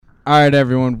All right,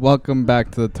 everyone. Welcome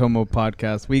back to the Tomo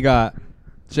podcast. We got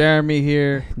Jeremy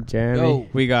here. Jeremy.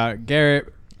 We got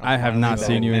Garrett. I have not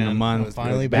seen you in a month.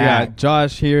 Finally We back. got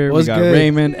Josh here. What's we got good?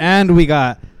 Raymond. And we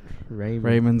got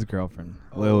Raymond's girlfriend,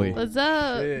 Lily. What's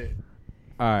up?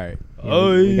 All right.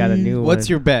 we got a new What's one.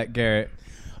 your bet, Garrett?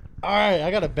 All right,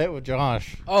 I got a bet with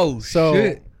Josh. Oh, So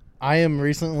shit. I am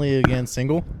recently again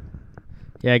single.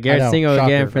 Yeah, Garrett's I know, single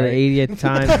again shocker, for right? the 80th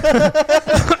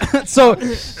time. So, for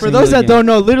Single those that again. don't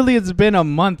know, literally it's been a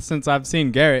month since I've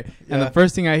seen Garrett. And Yeah. the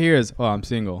first thing I hear is, oh, I'm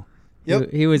single.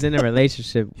 Yep. He was in a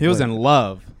relationship. He was in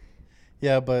love.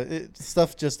 Yeah, but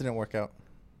stuff just didn't work out.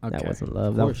 Okay. That wasn't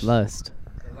love. That was lust.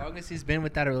 The longest he's been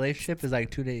without a relationship is like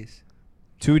 2 days.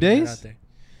 2 Put it out days? there.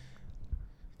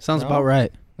 Sounds No. about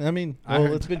right. I mean, I well,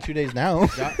 heard- it's been 2 days now.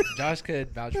 Josh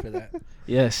could vouch for that.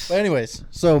 Yes. But anyways,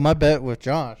 so my bet with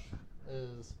Josh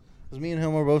is me and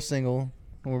him are both single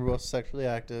and we're both sexually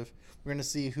active. We're gonna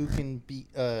see who can beat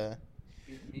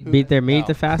Beat their meat No.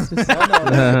 the fastest. No, no,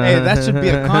 no. Hey, that should be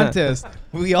a contest.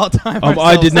 We all time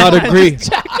I did not agree.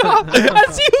 I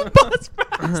see who buzz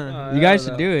first. You guys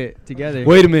should do it together.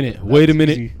 Wait a minute. Wait a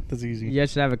minute. Easy. That's easy. You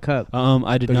guys should have a cup.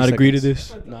 I did 30 not agree to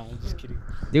seconds. this. No, I'm just kidding.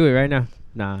 Do it right now.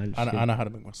 Nah. I'm just I kidding. know how to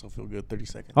make myself feel good. 30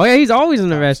 seconds. Oh yeah, he's always in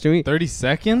the restroom. 30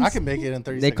 seconds? I can make it in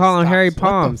 30 They seconds. call him Harry tops.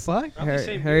 Palms. fuck?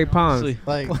 Harry Palms. Honestly.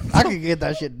 Like, I could get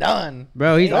that shit done.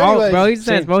 Bro, he's Anyways, he spends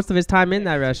same. most of his time in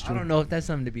that I restroom. don't know if that's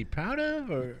something to be proud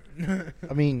of or.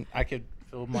 I mean, I could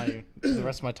fill the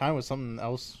rest of my time with something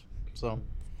else. So,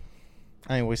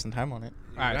 I ain't wasting time on it.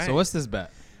 All right, so Right. what's this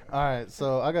bet? All right,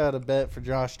 so I got a bet for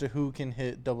Josh to who can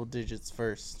hit double digits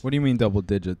first. What do you mean double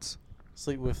digits?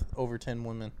 Sleep with over 10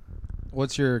 women.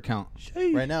 What's your count?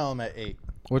 Right now, I'm at 8.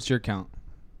 What's your count?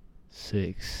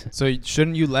 6. So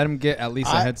shouldn't you let him get at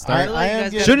least a head start? I am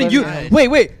guys getting Shouldn't you? better.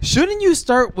 Wait. Shouldn't you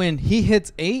start when he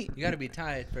hits 8? You got to be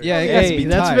tied. First. Yeah, it has to Hey, be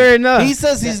that's tied. fair enough. He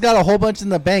says he's got a whole bunch in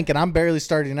the bank, and I'm barely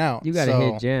starting out. You gotta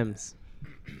so. hit gems.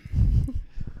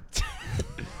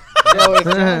 Yo, if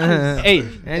Josh is- Hey.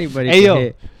 Anybody Hey, can yo.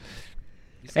 hit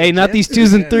You said Hey, not Jim? these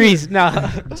 2s and 3s.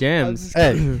 Nah. gems.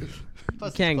 Hey. You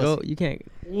can't go. You can't.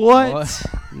 What?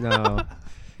 No.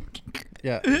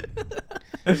 Yeah.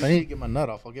 If I need to get my nut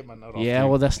off, I'll get my nut off. Yeah, too.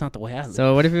 well, that's not the way I live.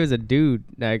 So what if it was a dude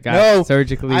that got No,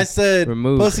 surgically? I said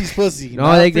removed. pussy's pussy. No,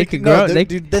 not they freaking- could grow- No, they-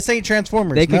 dude, this ain't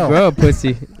Transformers. They could no. grow a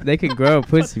pussy. They could grow a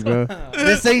pussy, bro.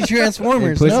 This ain't And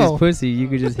Transformers. pussy's No. pussy. You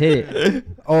could just hit it.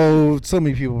 Oh, so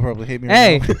many people probably hate me.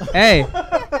 Hey, Right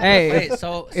now. hey. Wait,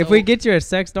 so If we get you a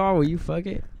sex doll, will you fuck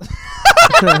it?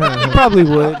 Probably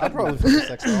would. I'd probably fuck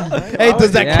sex doll, right? Hey,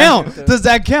 does that Yeah. count? Does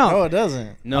that count? No, it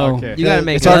doesn't. No. Okay. You gotta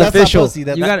make It's love. That's not artificial. pussy,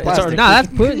 that- You that's gotta. plastic. Nah, that's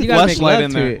pussy. You gotta make Fleshlight love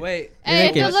in to there. it. Wait. Hey,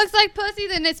 make if it- it looks like pussy,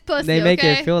 then it's pussy. They make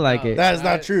okay? it feel like No. it. That is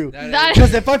not true. That-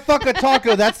 Because if I fuck a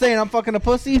taco, that's saying I'm fucking a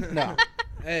pussy? No.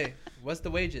 Hey, what's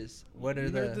the wages? What are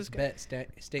the bet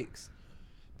stakes?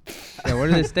 Yeah, what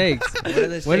are the stakes? What are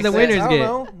the What do the stakes? winners I don't get?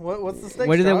 know. What's the stakes?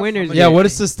 What do the Josh? winners much- Yeah, get? what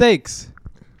is the stakes?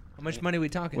 How much money we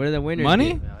talking? What are the winners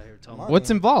Money? get? Money. What's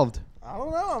involved? I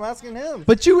don't know. I'm asking him.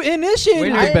 But you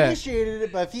initiated I the bet. initiated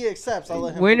it, but if he accepts, I'll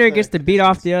let him. Winner pick gets the to beat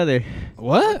off the other.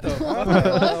 What?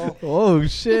 Oh. Oh,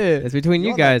 shit. It's between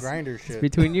you on that guys. grinder It's shit.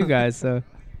 between you guys. So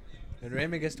And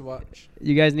Raymond gets to watch.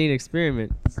 you guys need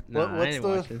experiment. Nah, I what's ain't the-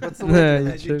 watching. what's the Nah, wager?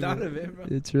 you're You tripping. thought of it, bro.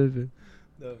 You're tripping.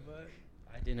 The fuck?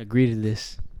 I didn't agree to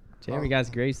this. Jeremy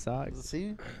got great socks.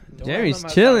 See? Don't Jeremy's worry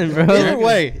about chilling, my bro.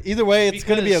 socks. Either way, it's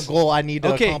gonna be a Because- goal I need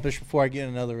to Okay. accomplish before I get in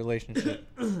another relationship.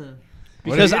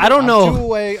 Because I'm I don't I'm 2 know.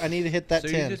 away. I need to hit that So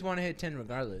 10. you just want to hit 10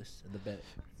 regardless of the bet.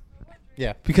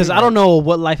 Yeah. Because I don't know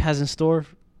what life has in store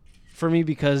for me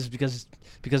because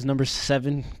number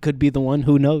 7 could be the one.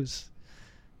 Who knows?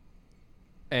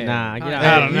 Hey. Nah, get Hey, out.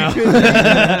 I don't you know. could-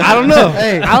 I don't know.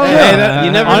 Hey, I don't Hey, know. that-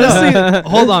 You never honestly, know.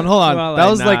 hold on. Well, That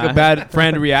was like nah. a bad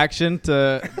friend reaction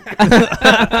to.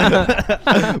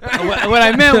 what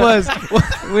I meant was,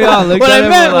 We all looked what at I him,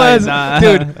 meant we're like, was, nah.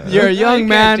 dude, you're a young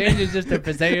man. Change it just to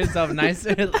present yourself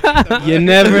nicer. You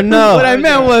never know. What I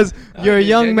meant was, That you're a was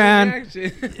young genuine man.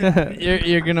 reaction.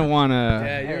 You're gonna wanna.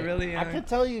 Yeah, you're Hey, really I young. could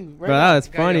tell you. Right Bro, that was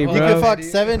Got funny, your you whole could bro. fuck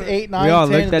 7, 8, 9, We all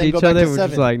 10, looked and at then each go back other. to We're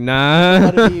just 7. like,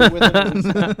 nah. Gotta be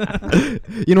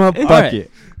within You know what? Fuck Alright.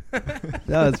 it.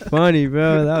 That was funny,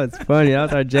 bro. That was funny. That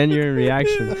was our genuine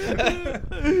reaction.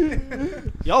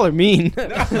 Y'all are mean. so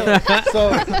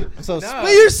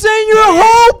But you're saying you're a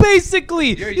hoe,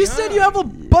 basically. You're You said young. you have a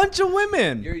bunch of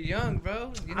women. You're young,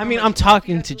 bro. You know I mean, how I'm much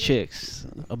talking you to have lose? chicks.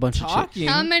 A bunch of chicks. Talking.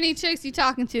 How many chicks you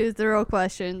talking to is the real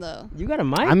question, though. You got a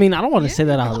mic? I mean, I don't want to say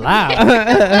that out loud.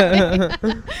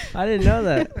 I didn't know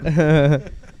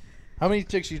that. How many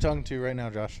chicks are you talking to right now,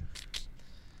 Josh?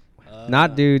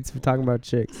 Not dudes. We're talking about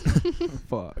chicks.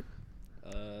 Fuck.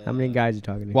 How many guys you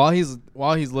talking to? While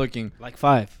he's looking, Like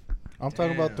 5. I'm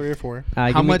talking about 3 or 4.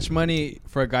 how much money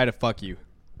for a guy to fuck you?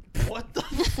 What the?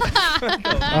 Oh,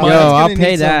 Yo, he's I'll gonna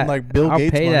pay need some, that. like Bill I'll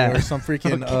Gates pay money that. or some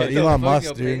freaking Okay. Elon Fuck, Musk,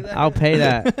 you'll pay dude. that? I'll pay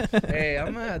that. Hey,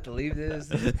 I'm gonna have to leave this.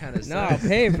 This kind of No, I'll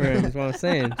pay for him. Is what I'm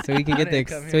saying. So we can I get the didn't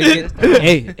come so we here can for this.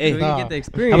 Hey, so hey. we Nah. can get the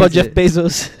experience. How about Jeff it.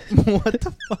 Bezos? What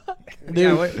the fuck? Dude,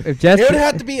 Yeah, what- if Jeff it would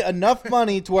have to be enough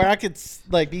money to where I could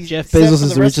like be Jeff set Bezos for is the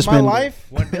the rest richest of my man. life,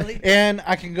 1 billion. and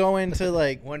I can go into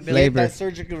like One get billion. Labor. that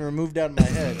surgically removed out of my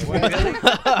head. One okay? billion.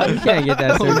 you can't get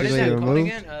that What is surgically that called removed.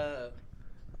 again?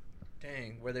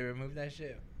 Dang, where they removed that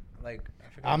shit? Like, I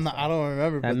forgot. I'm what not. it's I don't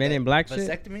remember. That but Men in Black called. shit.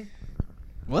 Vasectomy.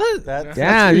 What? That's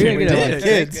Damn, what you're we gonna did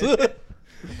get as a- kids.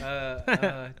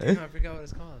 Damn, I forgot what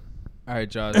it's called. All right,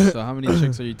 Josh. So how many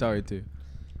chicks are you talking to?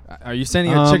 Are you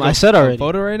sending a chick I said a already.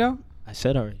 photo right now? I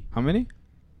said already. How many?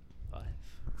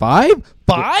 5.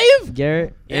 5?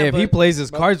 Garrett. Yeah, if he but- plays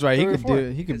his but cards right, he 3 or could 4. do.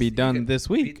 He could be He done could this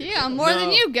week. beat- Yeah, more than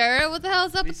No. you, Garrett. What the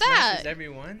hell's up He with that? smashes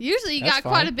everyone. Usually you That's got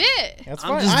quite a fine. bit. That's I'm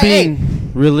fine. just Hey,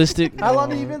 being realistic. How long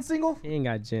have you been single? He ain't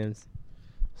got gyms.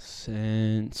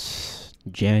 Since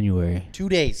January. 2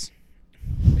 days.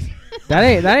 That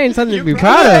ain't something to be You're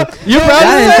proud proud of. You're proud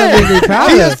That of ain't that? something to be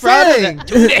proud He of. is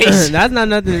proud of That's not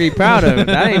nothing to be proud of.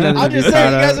 That ain't nothing I'm to be just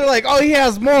saying, proud you guys of. are like, oh, he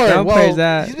has more. Don't well, praise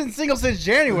that. he's been single since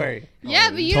January. Yeah,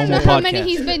 but you don't Tomo know how many podcast.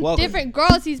 he's been Welcome. different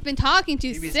girls he's been talking to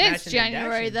He be since smashing and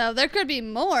January dashing. though. There could be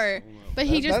more, but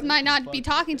he That- just that- might not be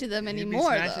talking to them He'd be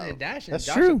anymore smashing though. and dashing. That's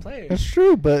Josh true. a player. That's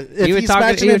true. But if He was he's talking.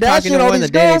 smashing He and was talking dashing to all one the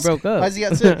these day they girls, broke up. why's he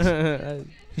at 6?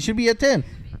 He should be at 10.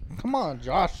 Come on,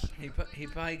 Josh. He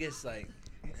probably gets like,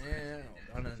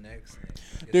 on the next.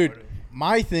 Gets Dude, bored of it.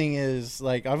 my thing is,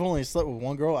 like, I've only slept with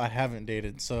one girl I haven't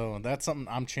dated, so that's something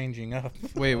I'm changing up.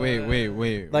 Wait.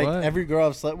 Like, what? every girl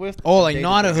I've slept with. Oh, I've like dated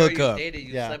not a them. Girl you hookup. dated,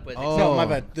 you Yeah. slept with, Oh. No, my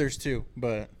bad. There's 2,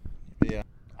 but yeah.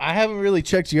 I haven't really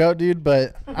checked you out, dude,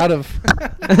 but out of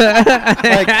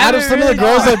like out of some of the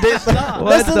girls I did.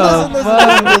 What the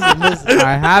fuck? Listen.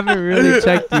 I haven't really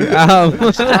checked you out.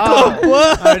 What?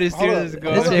 I already see Hold where up. this is This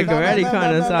going. Hold chick No, already no,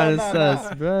 kind of no, sounded no, no, sus,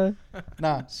 no. bro.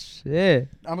 Nah, Shit.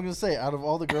 I'm gonna say out of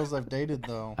all the girls I've dated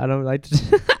though, I don't like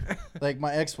to. like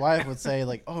my ex-wife would say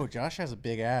like, "Oh, Josh has a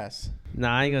big ass."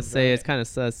 Nah, I ain't gonna say it. It's kind of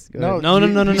sus. Go No, ahead. No.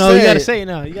 You You say gotta it. say it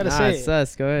now. You gotta Nah, say it's it.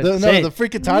 sus. Go ahead. The, Say no, it. the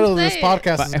freaking title of this Say it.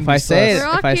 podcast is If gonna I be say it, sus. We're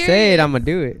all if I say it, curious. I'm gonna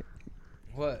do it.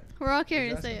 What? We're all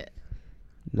curious. Say it.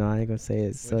 No, I ain't gonna say it.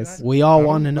 It's Would you sus. ask- We all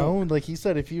want to know. Like he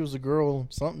said, if he was a girl,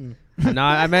 something. No,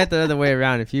 I meant the other way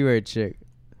around. If you were a chick,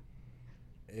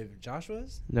 If Josh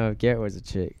was, no, if Garrett was a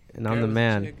chick and I'm Garrett the was a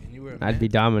man, chick and you were a I'd man, be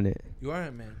dominant. You are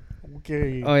a man.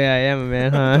 Okay. Oh yeah, I am a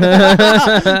man, huh?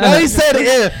 No, he said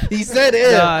if. He said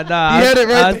if. No, You had it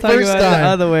right I was the talking first about time. the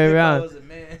other way If I around. was a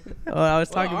man. Oh, I was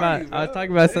What talking are about you, I was bro?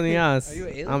 talking about something else. Are you an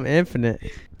alien? I'm infinite.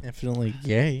 Infinitely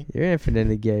gay. You're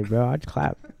infinitely gay, bro. I'd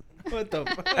clap. What the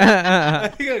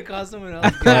fuck? You gonna call someone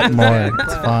else? Clap gay? more.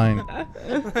 It's fine.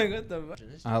 Like, what the fuck?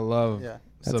 I love Yeah.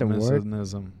 That's a word.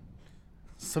 submissivism.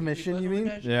 Submission, you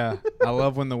mean? Yeah, I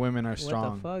love when the women are What the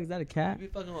strong. fuck? Is that a cat? You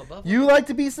be fucking with Buffalo? You like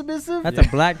to be submissive? That's a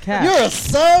black cat. You're a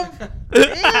sub?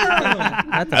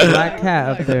 That's a black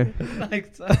cat up there.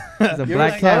 Like, so- There's a You're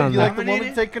black a cat sub? on You there. like the woman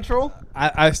to take control?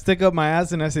 I stick up my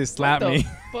ass and I say slap What the me.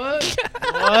 fuck?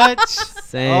 What?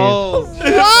 Same. Oh.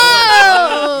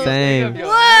 Whoa! Same.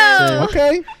 Whoa!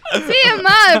 Okay.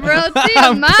 TMI, bro. I'm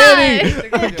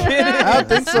TMI. I don't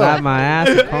think so. Slap my ass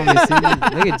and call me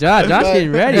Susan. Look at Josh. Josh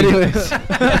getting ready. Anyways.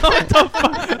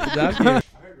 Josh getting- I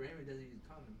heard Raymond doesn't use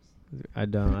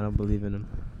condoms. I don't believe in him.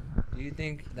 Do you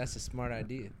think that's a smart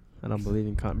idea? I don't believe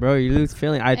in Bro, you lose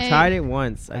feeling. I Hey. tried it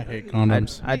once. I hate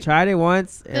condoms. I tried it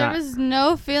once. And There was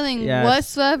no feeling Yes,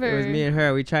 whatsoever. It was me and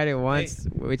her. We tried it once.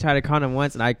 We tried a condom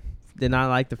once, and I did not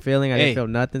like the feeling. I Hey, didn't feel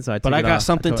nothing, so I took But I it got off.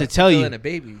 something to told- tell you. Killing the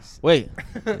babies. Wait,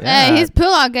 Yeah. Hey, his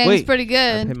pull-out game's Wait. pretty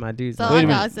I good. hit my dudes. That's all I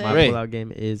My- gotta say. My Ray. pull-out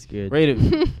game is good. wait.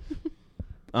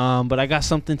 But I got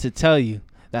something to tell you.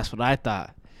 That's what I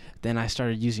thought. Then I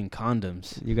started using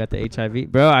condoms. You got the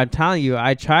HIV, bro. I'm telling you,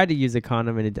 I tried to use a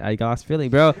condom and I lost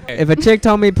feeling, bro. If a chick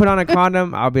told me to put on a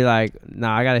condom, I'll be like,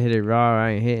 nah, I gotta hit it raw. Or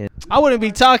I ain't hitting. I wouldn't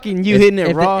be talking you If- hitting it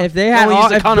if- raw. if they had only all-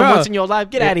 used a if- condom bro, once in your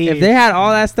life, get out of here. If they had all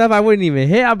that stuff, I wouldn't even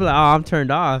hit. I'd be like, oh, I'm turned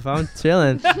off. I'm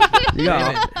chilling. You got,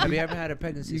 Raymond, have you ever had a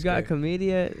pregnancy you got scare?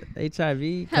 chlamydia,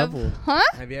 HIV, Have- couple. Huh?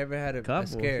 Have you ever had a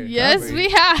Couple. scare? Yes, Couple. we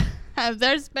have.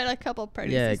 There's been a couple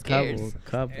pregnancy Yeah, scares.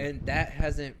 couple. And that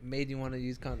hasn't made you want to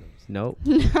use condoms. Nope.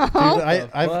 No. Dude,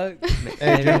 I've Fuck.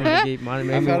 Maybe Joe, wanna get- wanna-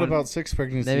 maybe I've had wanna- about 6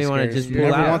 pregnancy maybe wanna scares. just pull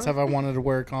Never out. once have I wanted to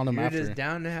wear a condom You're after. just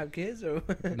down to have kids, or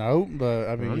No, but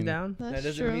I I'm mean, down. that That's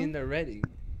doesn't true. mean they're ready.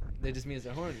 That just means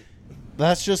they're horny.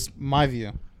 that's just my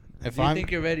view. If Do you I'm,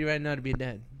 think you're ready right now to be a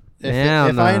dad?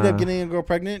 If I end up nah. getting a girl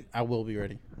pregnant, I will be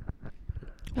ready.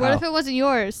 What How? if it wasn't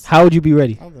yours? How would you be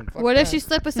ready? Oh, then fuck What if that. she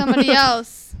slept with somebody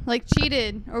else, like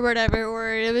cheated or whatever,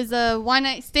 or it was a one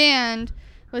night stand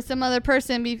with some other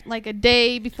person, like a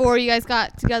day before you guys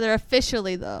got together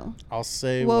officially, though? I'll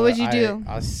say What would you do?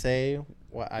 I'll say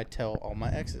what I tell all my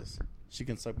exes. She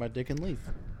can suck my dick and leave.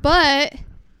 But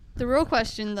the real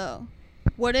question, though,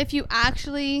 what if you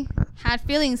actually had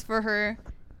feelings for her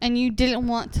and you didn't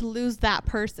want to lose that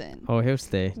person? Oh, he'll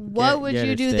stay. What would Get you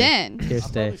her do stay. then? He'll I'll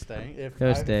stay. probably stay. He'll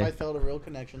If stay. I felt a real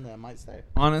connection, then I might stay.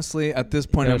 Honestly, at this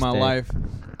point He'll in my stay. life,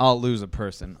 I'll lose a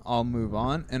person. I'll move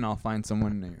on and I'll find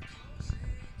someone new.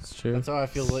 It's true. That's how I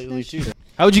feel lately too.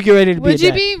 How would you get ready to be? Would a you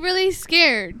dad? be really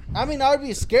scared? I mean, I'd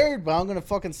be scared, but I'm gonna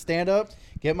fucking stand up,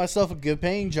 get myself a good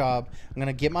paying job. I'm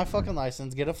gonna get my fucking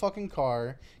license, get a fucking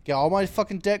car, get all my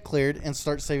fucking debt cleared, and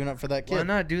start saving up for that kid. Why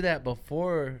not do that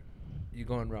before you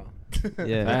going wrong?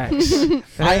 Yeah. Facts.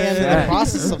 I am in the Facts.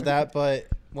 process of that, but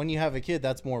when you have a kid,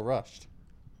 that's more rushed.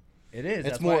 It is. It's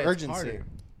That's more why urgency. Harder.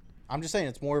 I'm just saying,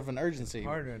 it's more of an urgency.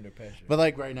 Harder under pressure. But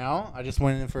like right now, I just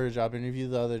went in for a job interview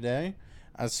the other day.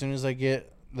 As soon as I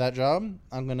get that job,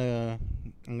 I'm gonna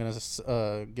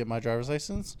get my driver's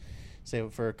license, save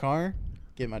up for a car,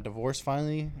 get my divorce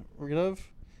finally rid of.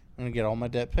 I'm gonna get all my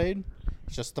debt paid.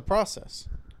 It's just the process.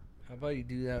 How about you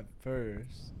do that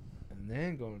first and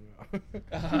then going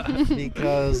wrong?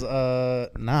 Because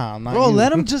nah, I'm not. Bro, you.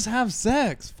 let him just have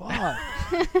sex. Fuck.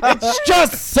 It's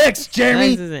just sex, Jeremy.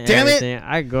 Sex isn't Damn it. everything.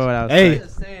 I go without Hey. sex.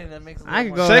 Just saying, that makes a I lot could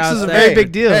more go Sex without is a sex. very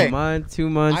big deal. Hey. A month, 2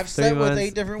 months, I've 3 slept with months,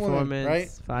 8 different 4 women, months,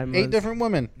 right? 5 months. 8 different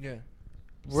women. Yeah.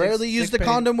 Rarely Six used a preg-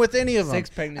 condom with any of them. 6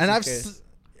 pregnancy And I've scares.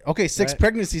 okay, 6 Right.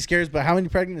 pregnancy scares, but how many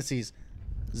pregnancies?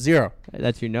 0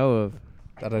 That you know of.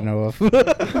 that I know of.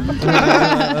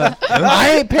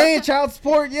 I ain't paying child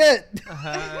support yet.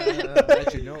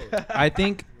 That you know. I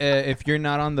think if you're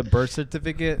not on the birth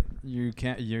certificate, you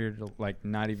can't. You're like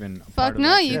not even. A part Fuck of no,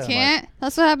 that you shit. can't.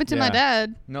 That's what happened to my Yeah.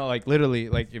 dad. No, like literally,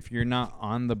 like if you're not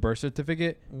on the birth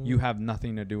certificate, you have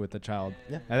nothing to do with the child.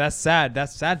 Yeah. And that's sad.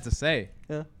 That's sad to say.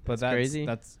 Yeah. But that's crazy.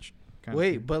 That's kinda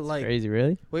Wait, true. but like, Crazy,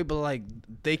 really?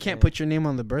 they can't put your name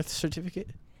on the birth certificate.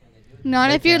 Not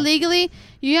They if you're can't. legally.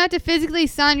 You have to physically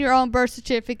sign your own birth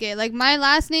certificate. Like my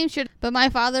last name should, but my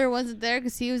father wasn't there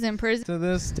because he was in prison. to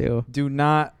this, Still. do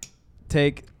not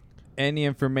take any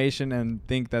information and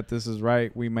think that this is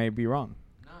right. We may be wrong.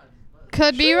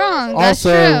 Could be wrong. That's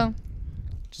Also- true.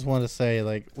 Just want to say,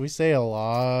 like, we say a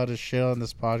lot of shit on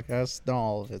this podcast. Not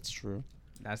all of it's true.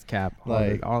 That's cap.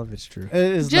 Like- All of it's true. It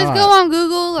is Just not. go on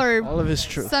Google or All of it's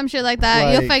true. some shit like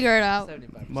that. You'll Like- figure it out.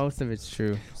 75%. Most of it's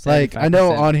true. Like, I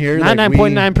know 75%. on here,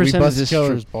 99.9% we of bust this each is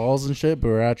other's true. balls and shit, but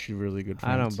we're actually really good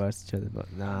friends. I don't bust each other, but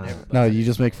nah. No, you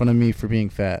just make fun of me for being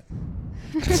fat.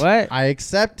 What? I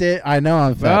accept it. I know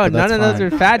I'm fat. Bro, but none that's of those fine. were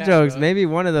fat Fat, jokes. bro. Maybe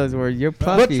one of those were you're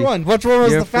fluffy. Which one? Which one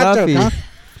was You're the fat fluffy. joke? Huh?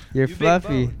 You're You big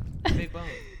fluffy. bone. Big bone.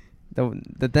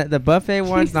 The buffet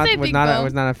one's You not say was big not a, bone.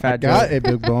 was not a I fat got joke. a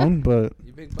big bone, but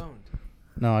You big boned.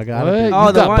 no, I got What? a big. Oh,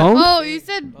 You the got one- boned? Oh, you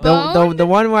said bone? The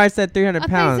one where I said 300 I thought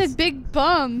you pounds. said big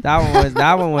bum.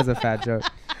 That one was a fat joke.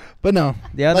 But no,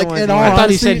 The other Like, one's in more- all I thought he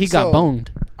honesty, said he got so- boned.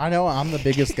 I know I'm the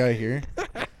biggest guy here.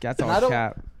 That's I all don't-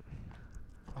 cap.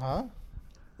 Huh?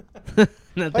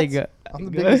 Nothing What? good. I'm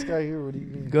the Go- biggest guy here. What do you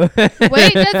mean? Go.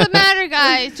 Weight doesn't matter,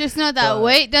 guys. Just know that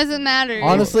weight doesn't matter.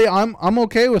 Honestly, I'm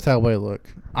okay with how I look.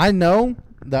 I know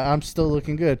that I'm still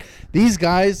looking good. These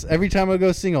guys, every time I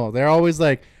go single, they're always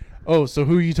like, "Oh, so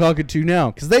who are you talking to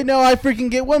now?" Because they know I freaking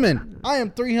get women. I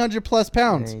am 300 plus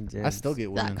pounds. Dang, I James. still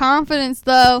get that women. confidence,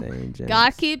 though. Dang, James.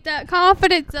 Gotta keep that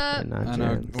confidence up. You're not I know.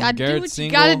 James. When Gotta do Garrett's what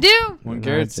single, you gotta do. When Nah,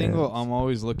 Garrett's James. single, I'm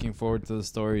always looking forward to the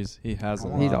stories he has.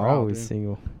 Come on. He's Wow, always dude.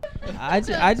 single. I just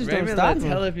don't Raymond stop lets him.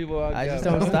 hella people out I there. just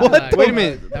don't Like, stop. like, Wait a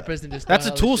minute. That person just That's a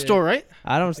stole tool hella shit. store, right?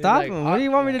 I don't stop like, him. What do you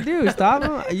want me to do? Stop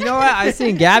him? You know what? I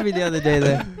seen Gabby the other day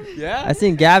there. Yeah. I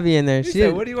seen Gabby in there. He She said,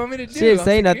 didn't, what do you want me to do? she didn't I'm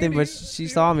say nothing, but security. she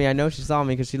saw me. I know she saw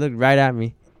me because she looked right at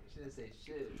me.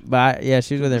 But yeah,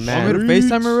 she was with her Want me to man.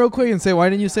 FaceTime her real quick and say, why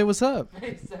didn't you say what's up?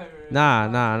 Nah.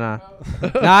 Nah,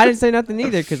 I didn't say nothing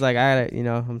either because like I gotta,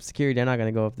 I'm security. I'm not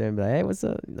gonna go up there and be like, hey, what's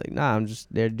up? Like, nah, I'm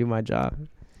just there to do my job.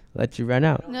 Let you run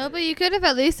out. No, but you could have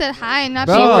at least said hi and not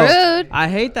Bro, be rude. I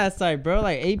hate that site, bro.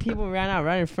 Like 8 people ran out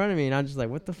right in front of me, and I'm just like,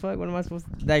 what the fuck? What am I supposed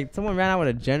to? Like someone ran out with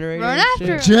a generator. Run and after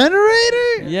shit. him.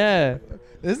 Generator? Yeah,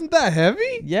 Isn't that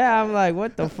heavy? yeah. I'm like,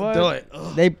 what the fuck? They're like,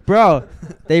 ugh.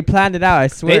 They planned it out. I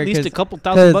They swear. at least a 'cause- couple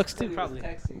thousand bucks too, cause- probably.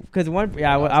 Cause one,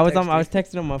 yeah, I was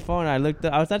texting on my phone. And I looked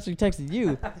up. I was actually texting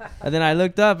you, and then I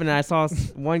looked up and I saw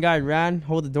one guy ran,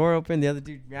 hold the door open. The other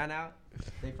dude ran out.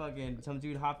 Some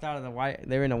dude hopped out of the white.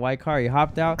 They were in a white car. He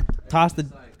hopped out, tossed the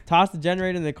tossed the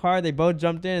generator in the car. They both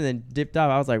jumped in and then dipped off.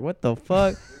 I was like, what the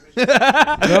fuck?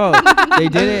 Bro, they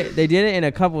did it in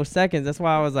a couple of seconds. That's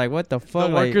why I was like, what the The fuck?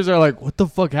 Like, workers are like, what the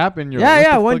fuck happened? You're yeah, like, what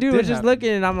yeah. the One fuck dude did was just happen? looking,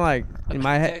 and I'm like, in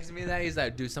my head, Texted me that. He's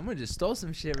like, dude, someone just stole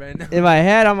some shit right now. in my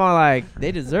head, I'm all like,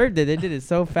 they deserved it. They did it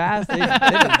so fast. They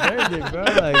deserved it, bro.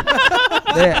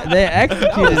 Like, they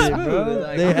executed it, bro.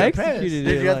 Like, They I'm impressed. executed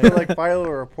Did it. you have to like file a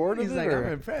report of He's it? like, I'm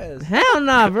or? impressed. Hell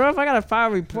nah, bro. If I gotta file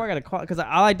a report, I gotta call. Cause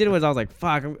all I did was I was like,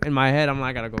 fuck. In my head, I'm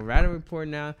like, I gotta go write a report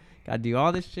now. Gotta do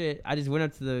all this shit. I just went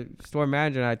up to the store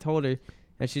manager and I told her,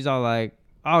 and she's all like,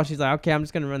 oh, she's like, okay, I'm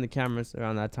just gonna run the cameras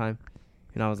around that time.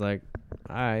 And I was like,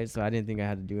 all right. So I didn't think I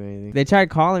had to do anything. They tried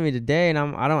calling me today, and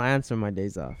I don't answer my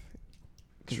days off.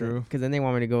 True. Cause then they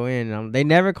want me to go in. And they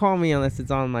never call me unless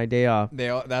it's on my day off.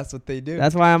 That's what they do.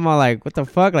 That's why I'm all like, what the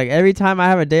fuck? Like every time I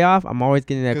have a day off, I'm always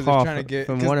getting that 'Cause they're call trying to get-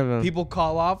 from 'cause one of them. People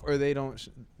call off or they don't,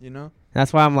 you know?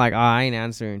 That's why I'm like, oh, I ain't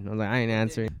answering. I was like, I ain't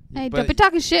answering. Hey, But don't be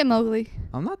talking shit, Mowgli.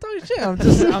 I'm not talking shit. I'm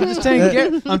just telling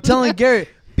Garrett. I'm telling Garrett,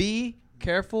 be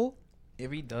careful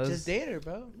if he does. Just date her,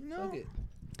 bro. Fuck it.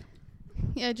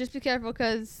 Yeah, just be careful,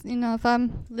 cause you know if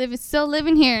I'm still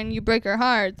living here and you break her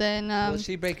heart, then Will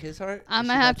she break his heart? I'm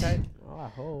Is gonna she have that to. tight? Oh, I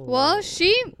hope. Well,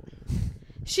 she's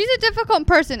a difficult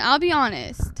person. I'll be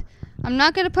honest. I'm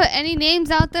not gonna put any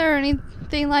names out there or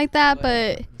anything like that,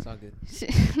 but It's all good.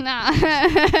 nah.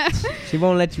 She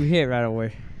won't let you hit right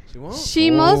away. She won't. She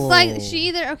most Oh. like she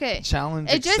either okay. Challenge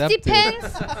It just accepted.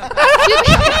 depends.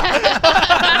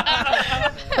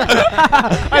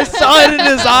 I saw it in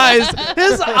his eyes.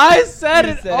 His eyes said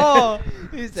it all.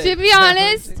 To be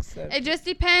honest, it just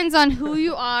depends on who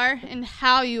you are and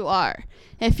how you are.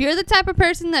 If you're the type of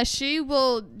person that she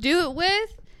will do it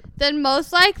with, then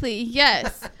most likely,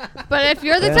 yes. But if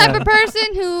you're the type of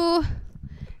person who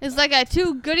is like a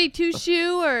too goody two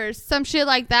shoe or some shit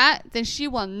like that, then she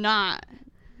will not.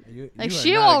 Like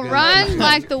she will run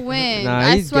like the wind. Nah,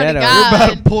 I he's swear ghetto. to You're About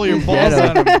to God. pull your He's balls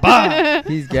ghetto. out and bah.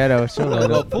 He's ghetto. She'll let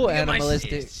Go him. full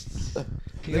animalistic.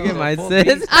 Look at my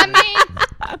sis. I mean,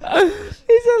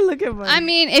 He said, look at my I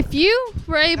mean, if you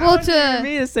were able That wasn't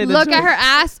me to say the look at truth. her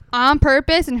ass on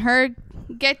purpose and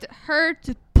get her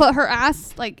to put her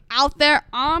ass like out there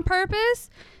on purpose,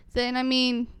 then I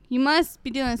mean, you must be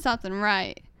doing something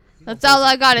right. That's all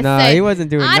I gotta Nah, say. he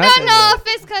wasn't doing I nothing don't know right.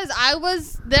 if it's because I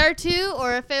was there too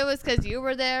or if it was because you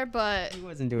were there, but He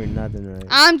wasn't doing nothing right.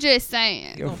 I'm just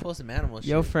saying. You're gonna pull some animal shit.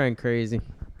 Your friend crazy.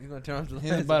 You're gonna turn off the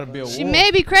He's lights. about to be a She wolf. may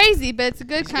be crazy, but it's a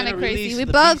good He's kind of gonna crazy. release We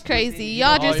the both beast crazy. within you. Y'all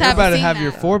Oh, just you're haven't about to seen have that.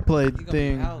 your foreplay You gonna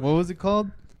thing. be howling. What was it called?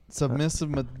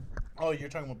 Submissive. Oh, you're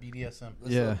talking about BDSM.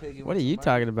 This Yeah. little piggy What are wants you some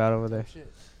talking money. about over there?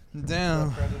 Shit.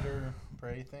 Damn. Predator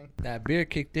prey thing. That beer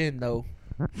kicked in though.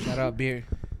 Shout out beer.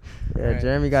 Yeah, Alright.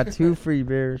 Jeremy got 2 free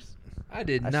beers. I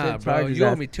did I not, should bro. charge his You owe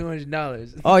ass. me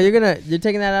 $200. Oh, you're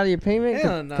taking that out of your payment?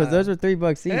 Hell nah. Because those were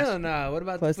 $3 each. Hell nah. What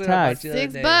about Plus the food I tax. bought you the other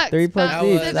 $6. day? 3 About bucks That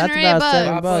each. was- $7 That's or about $8.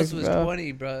 7 My bucks, plus was bro.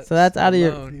 20, bro. So that's out of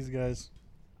your- alone. These guys.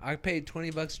 I paid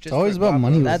 $20 just. It's always for about Pablo.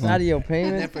 money with That's them. out of your And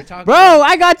then payment. for talking Bro, about-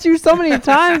 I got you so many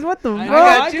times. What the fuck?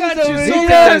 I got you so many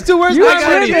times too. Where's You my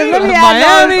money? tripping. Let me Miami. add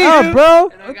all this up, bro.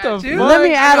 And I What got the you. fuck? Let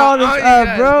me add all this you up,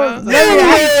 guys, bro. bro. Let me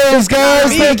add- Anyways,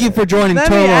 guys, thank you for joining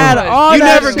Let me Tomo. add all You that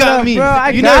never stuff, got me. bro. I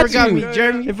You got never got you. me,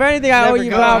 Jeremy. If anything, I owe Never you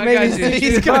got about I maybe got you. 60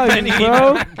 He's got bucks, money.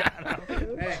 bro.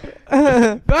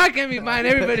 Bro, I can't be buying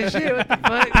everybody's shit. What the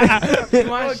fuck? You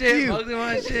want shit? Mostly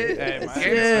want shit. Garrett want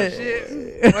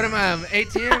shit. What am I?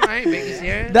 ATM? I ain't making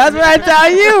Sierra. That's what I tell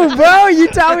you, bro. You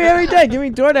tell me every day. Give me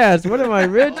DoorDash. What am I,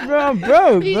 rich, bro? I'm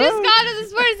broke, You bro. just got to the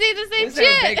store to say the same This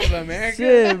ain't Bank shit. of America.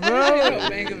 Shit, This bro. ain't no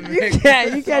Bank of You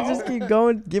America. can't just keep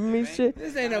going, giving me shit.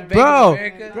 This ain't no Bank Bro, of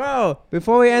America. bro,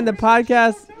 before we end the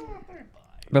podcast,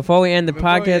 before we end the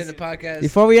Before we end the podcast, podcast,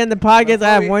 before we end the podcast, Before I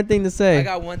have we- one thing to I say.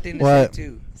 got one thing to What? say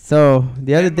too. So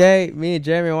the other Emma? day, me and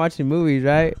Jeremy were watching movies,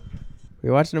 right? We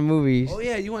were watching a movie, Oh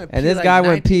yeah, you went. and pee this like guy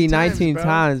went pee 19 19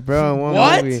 times, bro, in one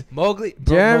What? movie. Mowgli.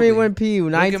 Bro, Jeremy Mowgli. went pee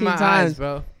Look at 19 my times. eyes,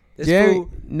 bro. This Jeremy, fool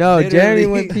no, Jeremy literally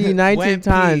went pee 19 went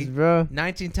times, pee bro.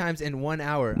 19 times in 1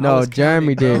 hour. I No, was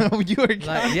Jeremy counting, bro. did. You were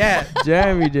Like, yeah.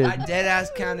 Jeremy did. I dead ass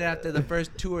counted after the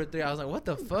first 2 or 3. I was like, what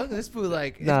the fuck? This fool,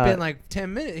 like, it's Nah. been like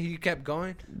 10 minutes. He kept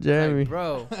going. Jeremy. Like,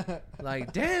 bro,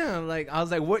 like, damn. Like, I was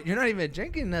like, what? You're not even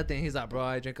drinking nothing. He's like, bro,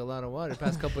 I drink a lot of water the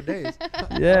past couple days.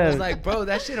 I Yeah. was like, bro,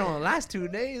 that shit don't last 2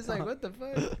 days. Like, what the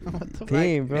fuck?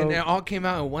 Team, Like, bro. and it all came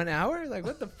out in 1 hour? Like,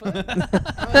 what the fuck?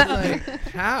 I was like,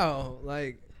 how?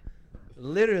 Like,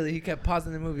 literally, he kept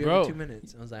pausing the movie Bro. every 2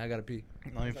 minutes. I was like, I gotta pee.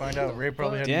 Let me find out. Ray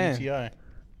probably had Damn. a UTI.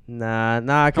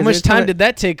 Nah. How much time did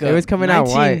that take up? It was coming out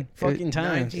 19 white. Fucking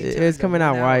times. It was coming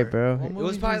out white, bro. It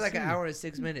was probably like an hour and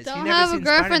 6 minutes. Don't You never have a seen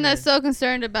girlfriend that's Spider-Man. so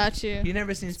concerned about you. You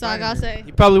never seen That's all I gotta Spider-Man. say.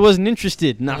 He probably wasn't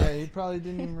interested. Nah. Yeah, he probably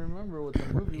didn't even remember what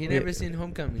the movie You was. never seen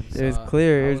Homecoming. It was so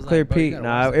clear. I It was like, clear bro, you peak. gotta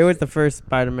Nah, watch it that was shit. the first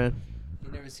Spider-Man.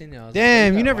 You never seen it. I was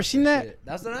Damn, like, you never watch seen that? shit.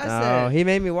 That's what I No, said. he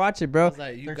made me watch it, I bro. was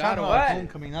like, you They're gotta talking watch about it.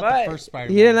 Homecoming, not But the first Spider-Man.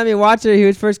 He didn't let me watch it. He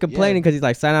was first complaining Yeah. because he's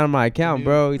like, sign out of my account, Dude.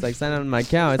 bro. He's like, sign out of my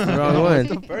account. It's the wrong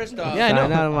one. First off, Yeah, I know.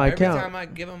 Sign out of my every account. time I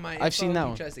give him my info, I've seen that he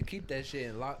one. tries to keep that shit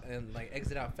and lock and like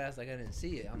exit out fast like I didn't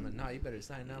see it. I'm like, nah, you better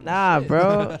sign out. Nah, shit.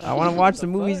 bro. I want to watch the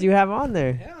movies fuck? you have on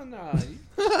there. Hell no.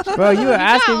 Bro, you were You got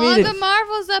asking all me the to.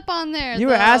 Marvels up on there. You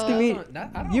were though. asking me. I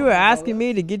don't You were have all asking those.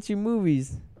 me to get you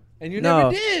movies. And you No,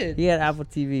 never did. He had Apple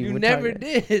TV. You We're never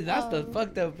talking- did. That's the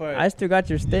fucked up part. I still got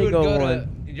your You would Stego go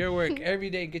one. to your work every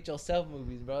day and get yourself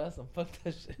movies, bro. That's some fucked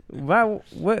up shit.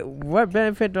 What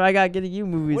benefit do I got getting you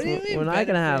movies What do you mean? when I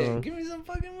can have benefit? them? Give me some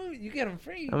fucking movies. You get them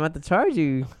free. I'm about to charge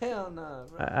you. Hell no,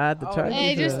 bro. I have to Oh, charge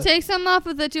Hey, you. for just that. take some off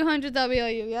of the 200 that we owe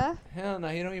you, yeah? Hell no,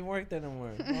 he don't even work there no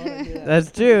more. Why would I do that?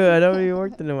 That's true. I don't even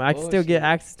work anymore. I can still get Bullshit.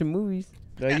 access to movies.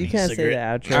 No, you need can't say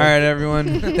cigarette. the outro. All right,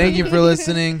 everyone. Thank you for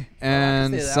listening,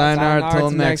 and say that. sayonara Sayonara till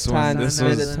till next next one. time. This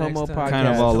Sayonara was till the Homo next time. kind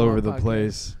of podcast. all Homo over the podcast.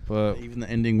 place, but Even the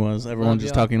ending was everyone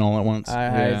just y'all. talking all at once. All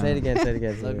right, Yeah. say it again. Say it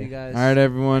again. Say it Love you again. guys. all right,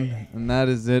 everyone, and that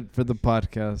is it for the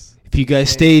podcast. If you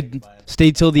guys stayed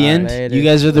till the All right, end, later. you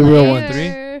guys are the real ones.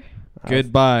 Later.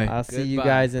 Goodbye. I'll see you Goodbye.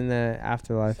 guys in the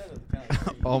afterlife.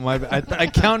 Oh my! I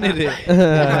counted it.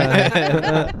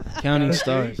 Counting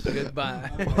stars.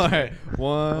 Goodbye. All right,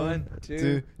 one, One, two,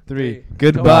 two, three. three.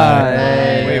 Goodbye.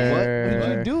 Bye. Wait, what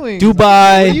are you doing? Dubai. What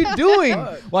are you doing?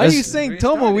 Fuck. Why are you Let's saying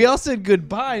restart Tomo? We it. all said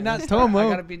goodbye, not I Tomo.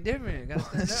 gotta be different. I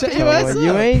gotta stand Shut out. your Oh, ass well,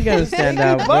 you up. ain't gonna stand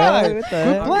out, bro. Bye. What the Quit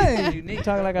heck? playing. Unique. You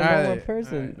talking like a All normal right.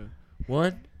 person.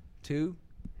 1, 2,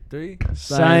 3.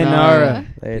 Sayonara.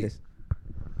 Later.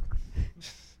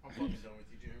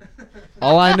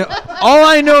 All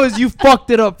I know is you fucked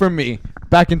it up for me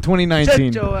back in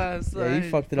 2019. Shut your ass up. Yeah, you I ain't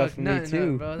fucked it up fucked for me nothing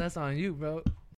too. up, bro. That's on you, bro.